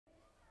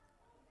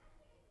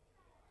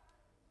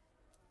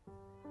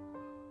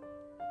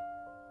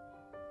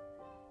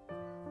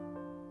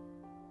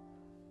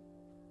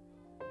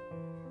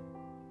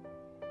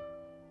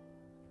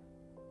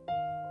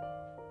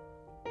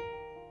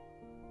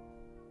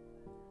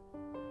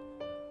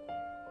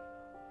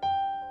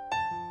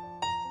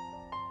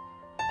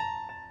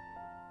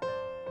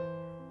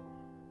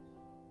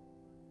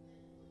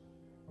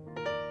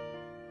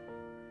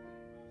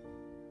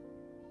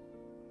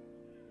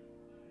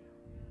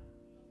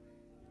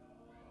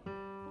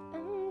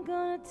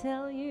gonna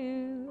tell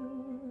you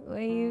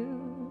what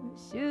you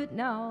should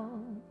know.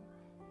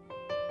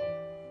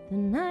 The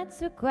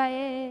nights are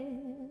quiet,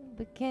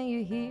 but can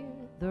you hear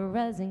the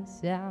rising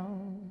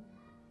sound?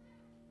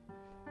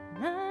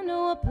 I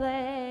know a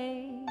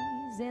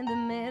place in the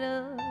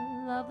middle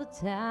of the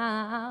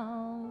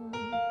town.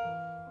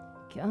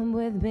 Come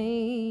with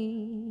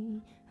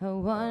me, I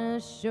wanna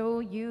show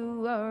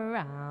you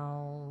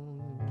around.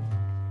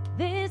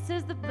 This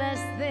is the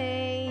best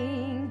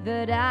thing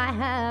that I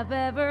have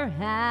ever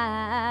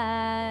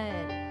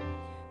had.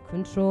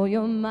 Control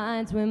your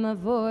minds with my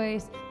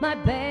voice, my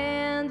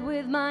band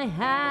with my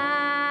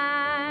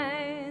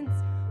hands.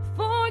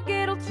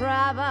 Forget all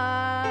travel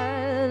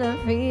and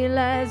feel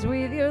as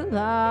with your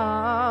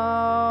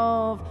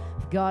love.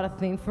 I've got a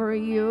thing for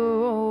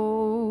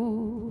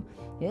you,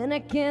 and I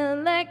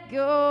can't let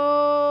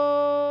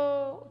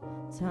go.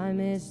 Time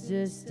is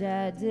just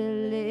a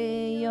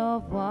delay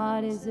of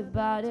what is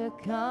about to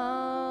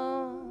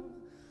come.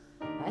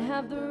 I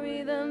have the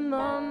rhythm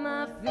on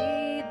my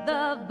feet,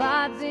 the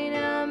vibes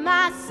in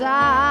my soul.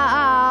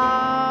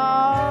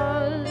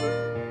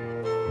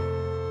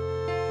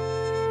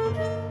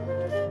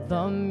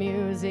 The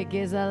music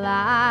is alive.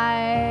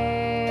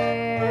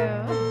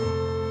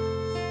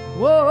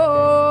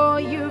 Whoa,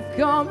 you've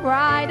come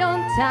right on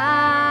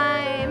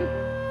time.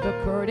 The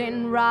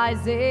curtain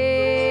rises,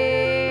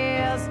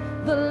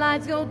 the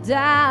lights go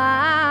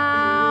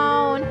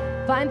down.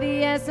 Find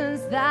the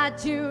essence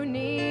that you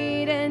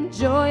need.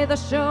 Enjoy the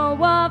show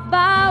of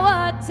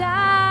our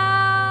town.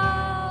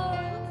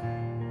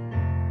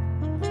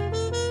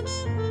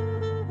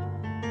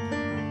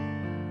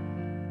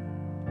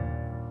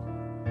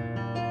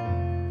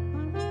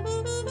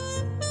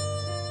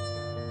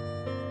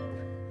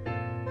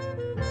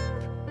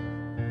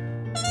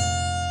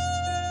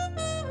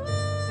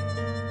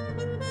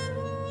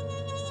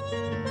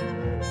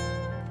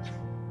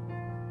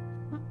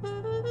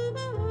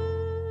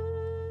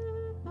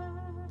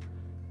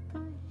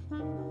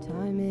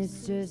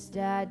 It's just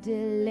a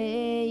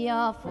delay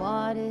of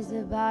what is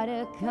about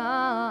to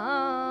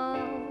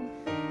come.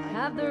 I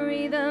have the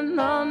rhythm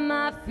on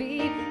my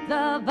feet,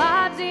 the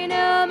vibes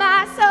into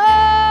my soul.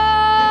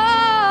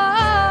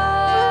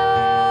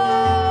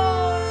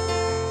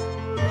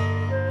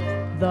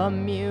 The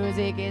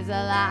music is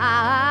alive.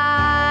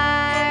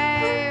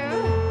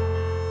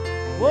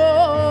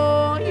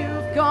 Whoa,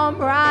 you've come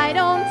right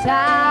on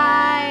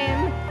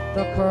time.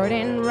 The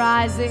curtain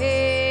rises,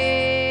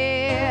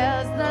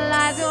 the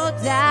lights go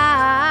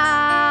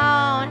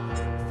down.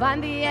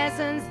 Find the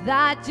essence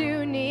that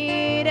you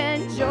need.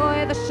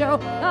 Enjoy the show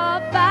of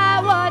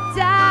our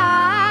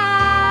town.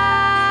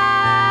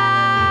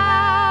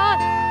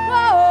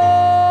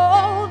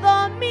 Whoa,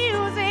 the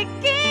music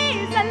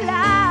is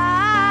alive.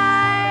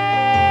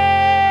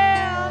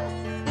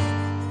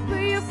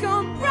 But you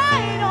come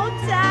right on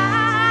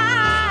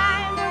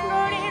time. The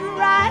curtain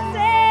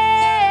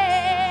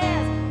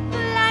rises,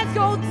 the lights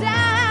go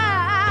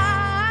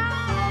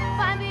down.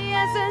 Find the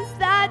essence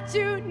that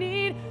you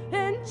need.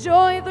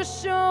 Enjoy the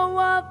show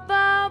of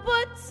our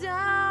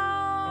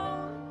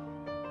town.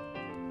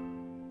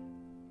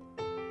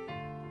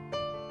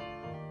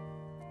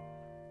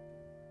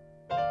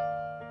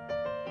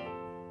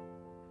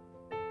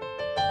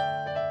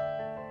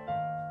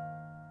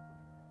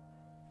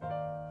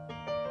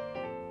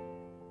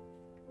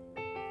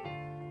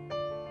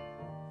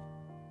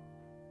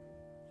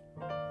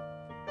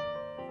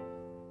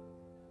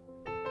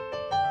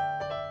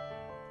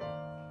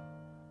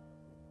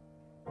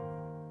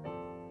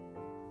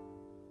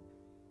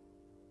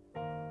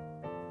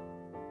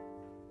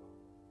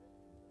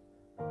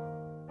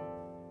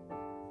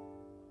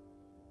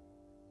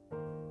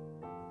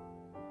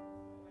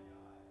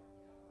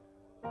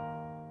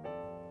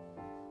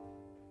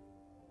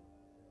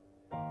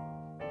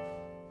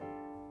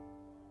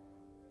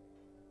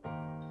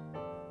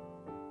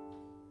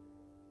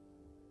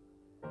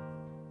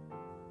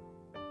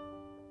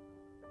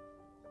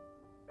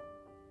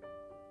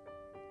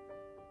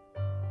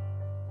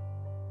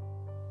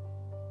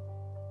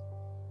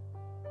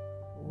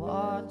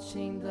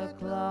 Watching the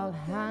cloud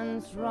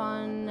hands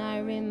run, I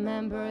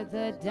remember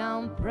the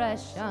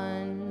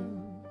downpression.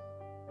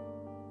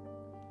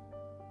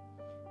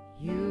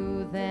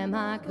 You, them,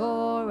 I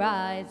go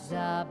rise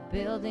up,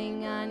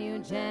 building a new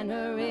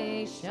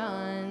generation.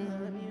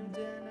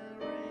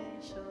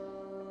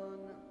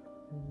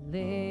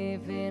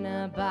 Live in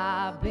a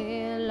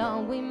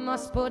Babylon, we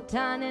must put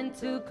an end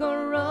to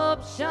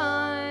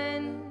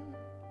corruption.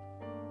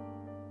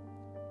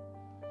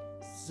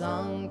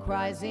 Song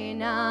cries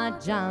in a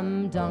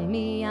jam, dung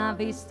me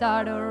avi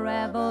start a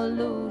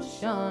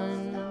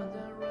revolution.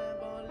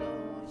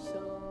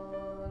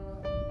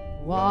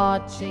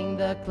 Watching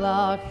the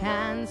clock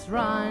hands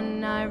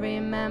run, I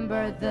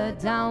remember the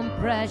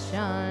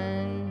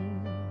downpression.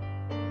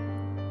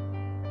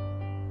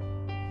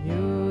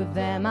 You,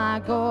 them, I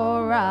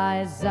go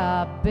rise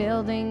up,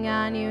 building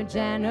a new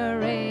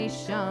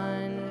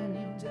generation.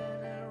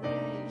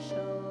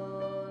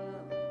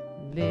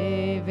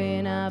 Live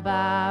in a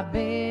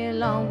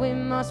Babylon. Now we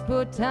must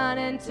put an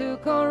end to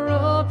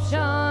corruption.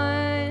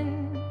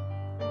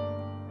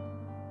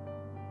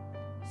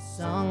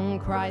 Song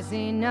cries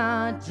in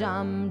a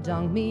jam,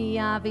 dung me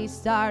avi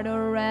start a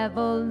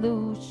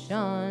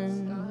revolution.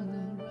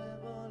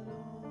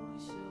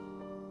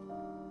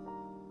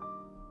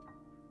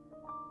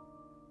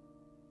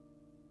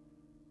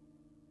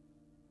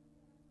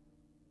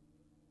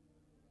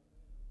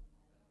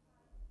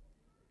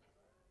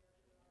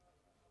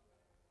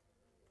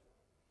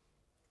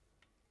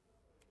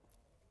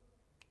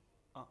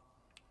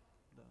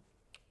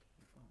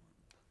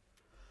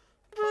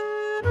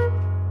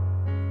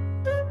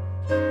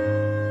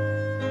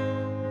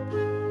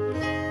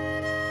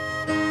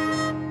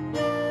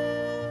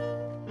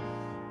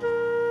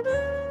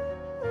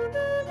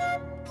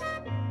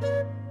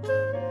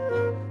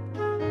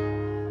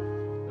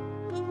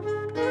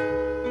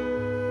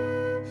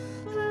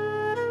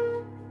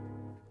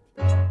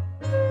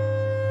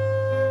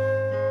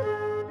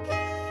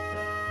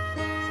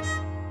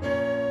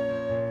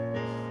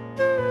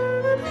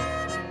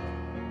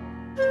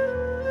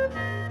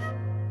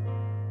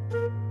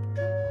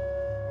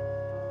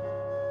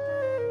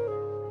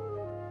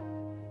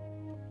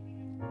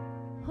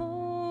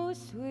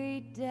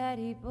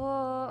 Daddy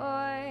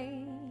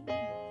boy,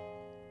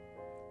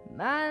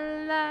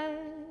 my life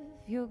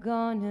you're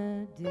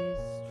gonna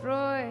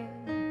destroy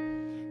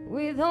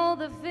with all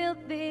the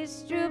filthy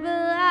stupid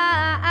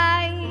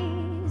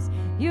lies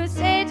you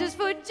say just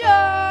for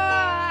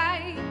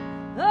joy.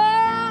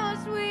 Oh,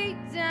 sweet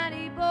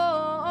daddy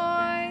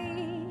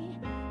boy,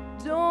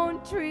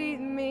 don't treat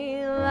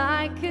me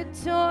like a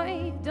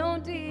toy.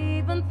 Don't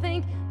even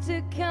think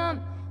to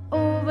come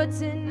over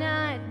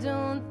tonight.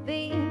 Don't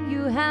think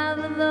you have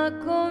the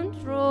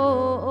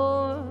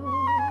control.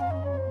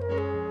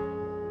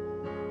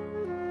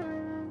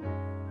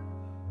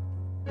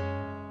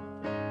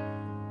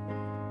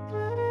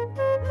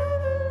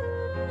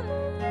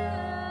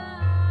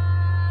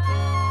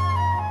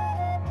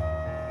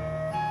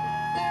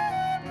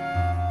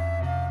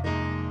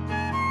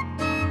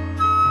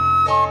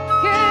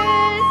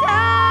 Cause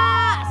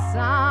I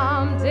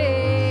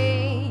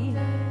someday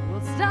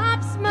will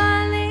stop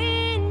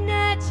smiling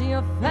at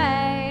your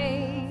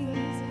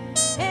face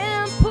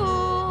and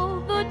pull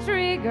the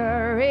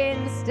trigger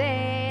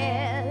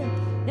instead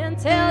and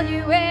tell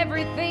you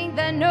everything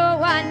that no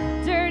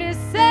one dared to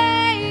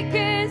say.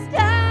 Cause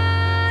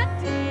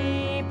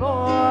daddy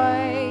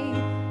boy,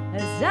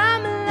 as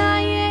I'm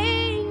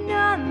lying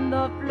on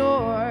the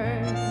floor,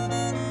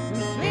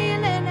 I'm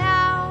feeling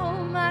how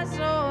my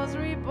soul's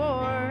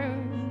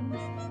reborn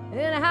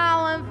and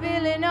how I'm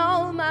filling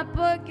all my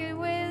pocket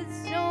with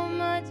so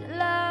much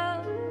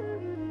love.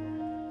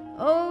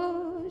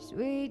 Oh,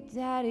 sweet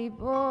daddy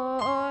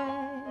boy,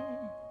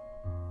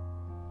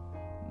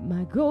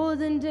 my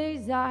golden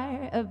days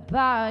are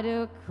about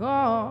to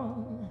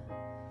come.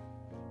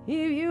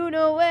 If you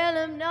know well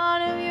I'm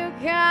none of your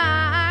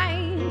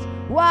kind,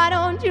 why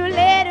don't you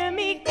let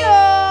me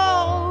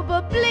go?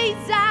 But please,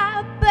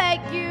 I beg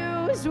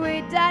you,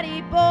 sweet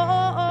daddy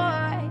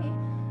boy,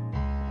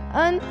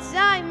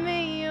 untie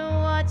me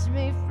and watch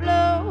me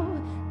flow.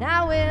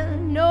 I will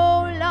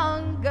no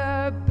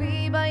longer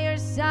be by your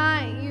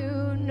side.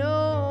 You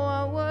know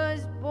I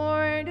was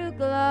born to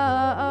glow.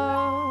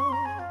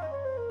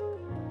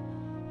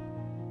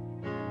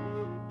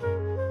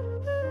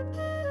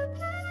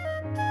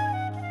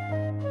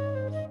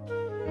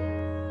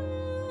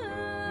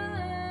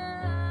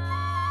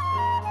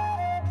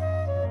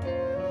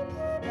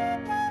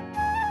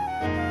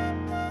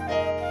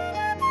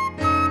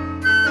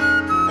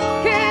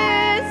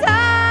 Cause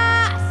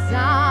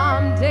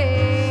I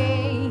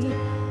someday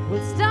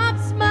will stop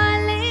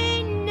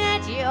smiling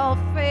at your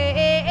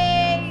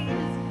face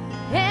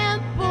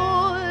and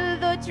pull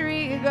the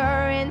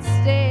trigger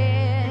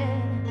instead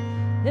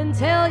and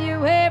tell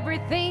you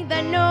everything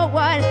that no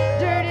one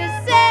dared to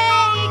say.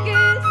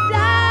 Cause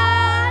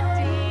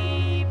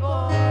daddy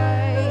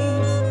boy,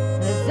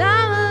 as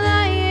I'm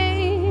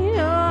lying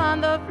on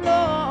the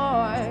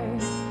floor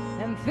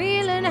and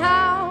feeling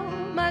how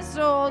my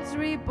soul's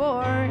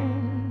reborn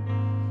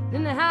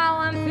and how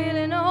I'm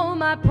filling all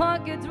my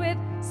pockets with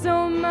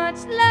so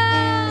much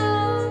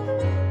love.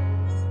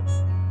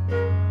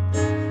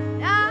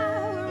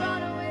 I will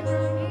run away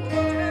from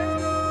here,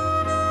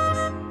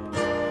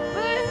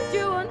 but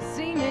you won't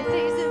see me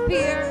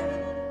disappear.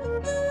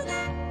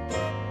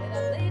 But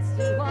at least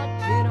you what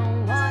you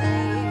don't want to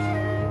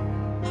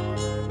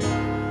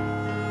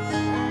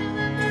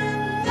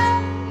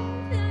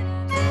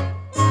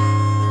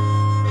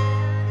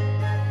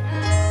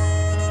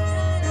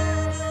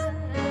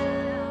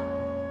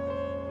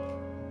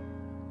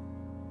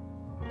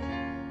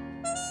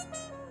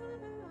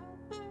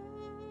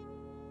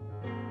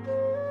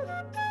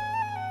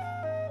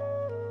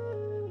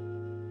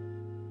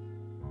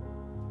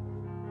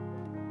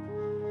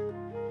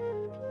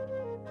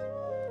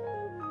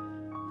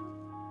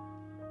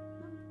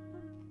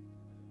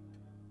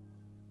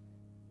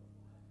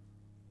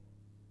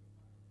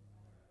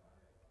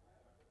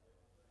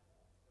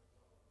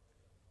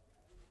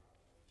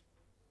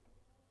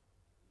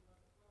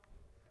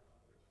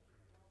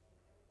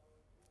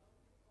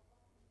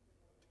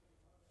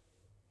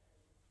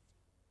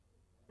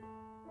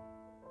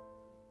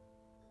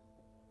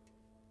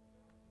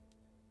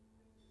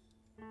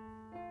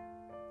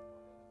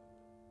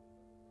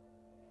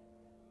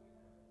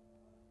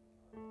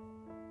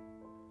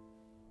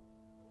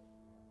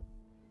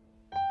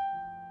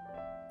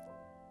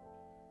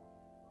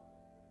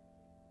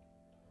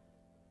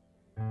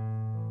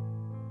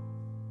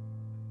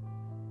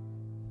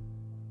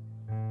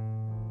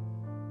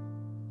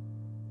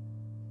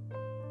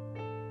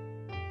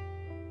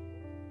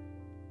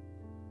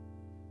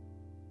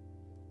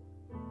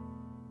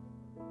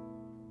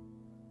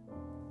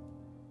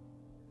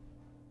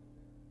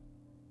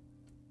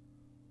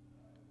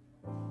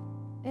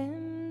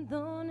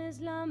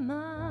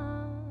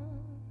mà.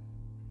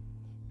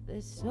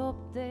 De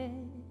sobte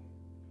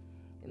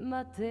em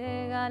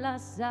batega la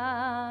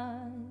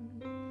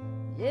sang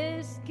i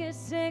és que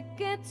sé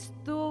que ets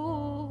tu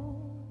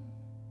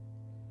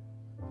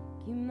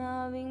qui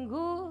m'ha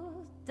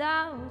vingut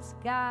a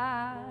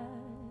buscar.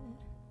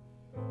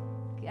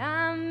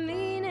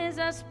 Camines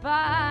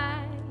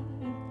espai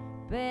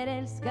per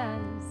els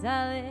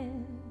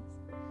calçaders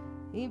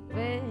i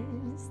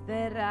pels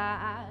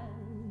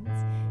terrats,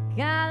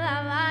 cada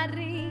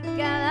barri,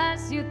 cada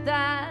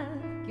ciutat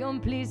que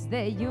omplis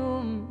de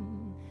llum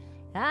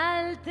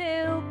al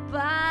teu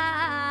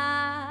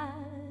pas.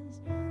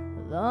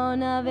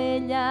 Dona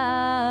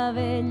vella,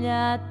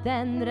 vella,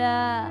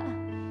 tendra,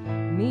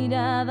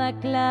 mirada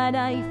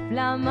clara i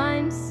flama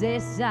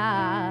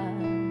encesa,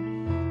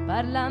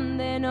 parlant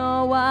de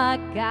nou a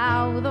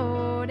cau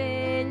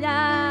d'orella,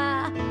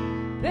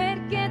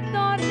 perquè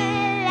torne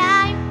la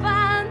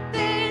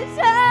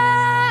infantesa.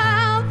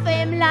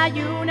 Fem la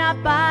lluna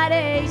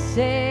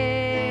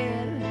aparèixer,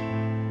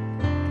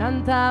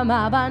 cantam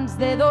abans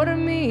de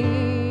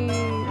dormir,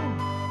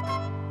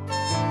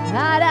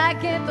 ara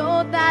que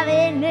tot ha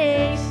de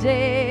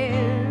néixer.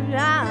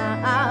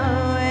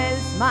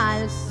 Els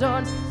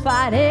malsons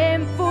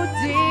farem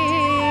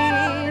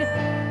fugir,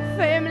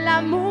 fem la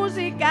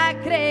música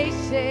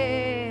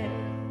créixer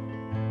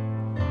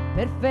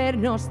per fer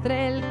nostre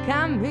el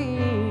camí.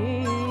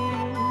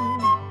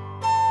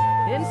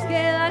 Ens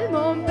queda el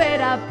món per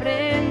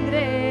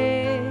aprendre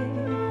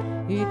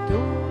i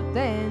tu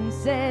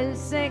tens el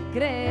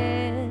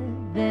secret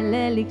de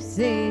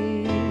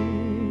l'elixir.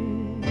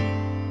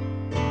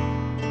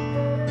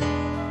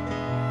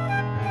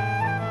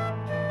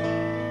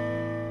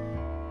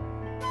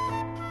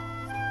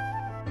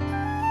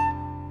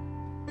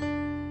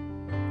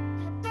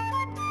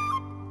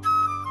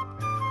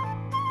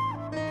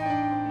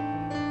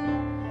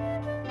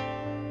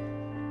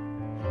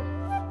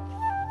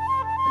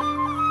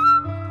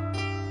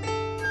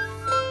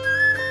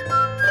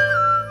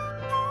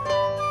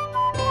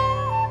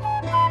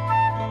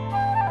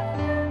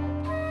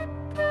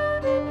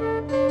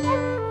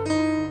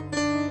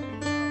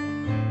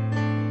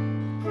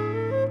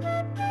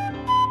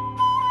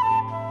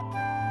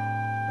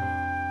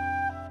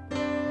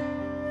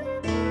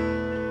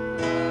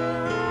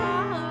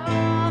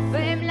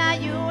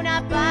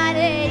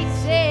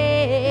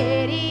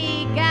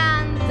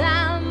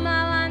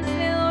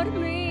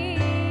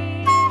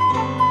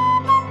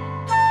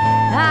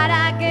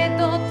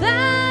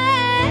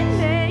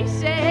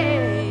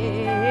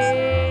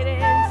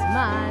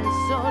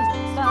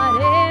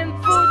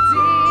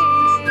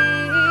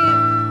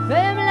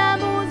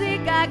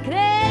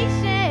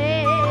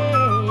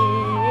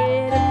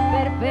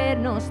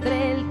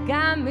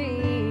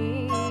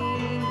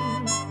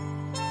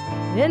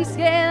 Ens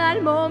queda el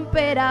món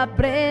per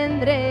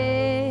aprendre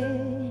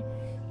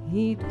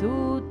i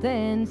tu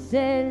tens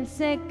el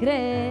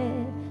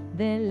secret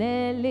de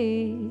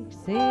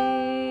l'elixir.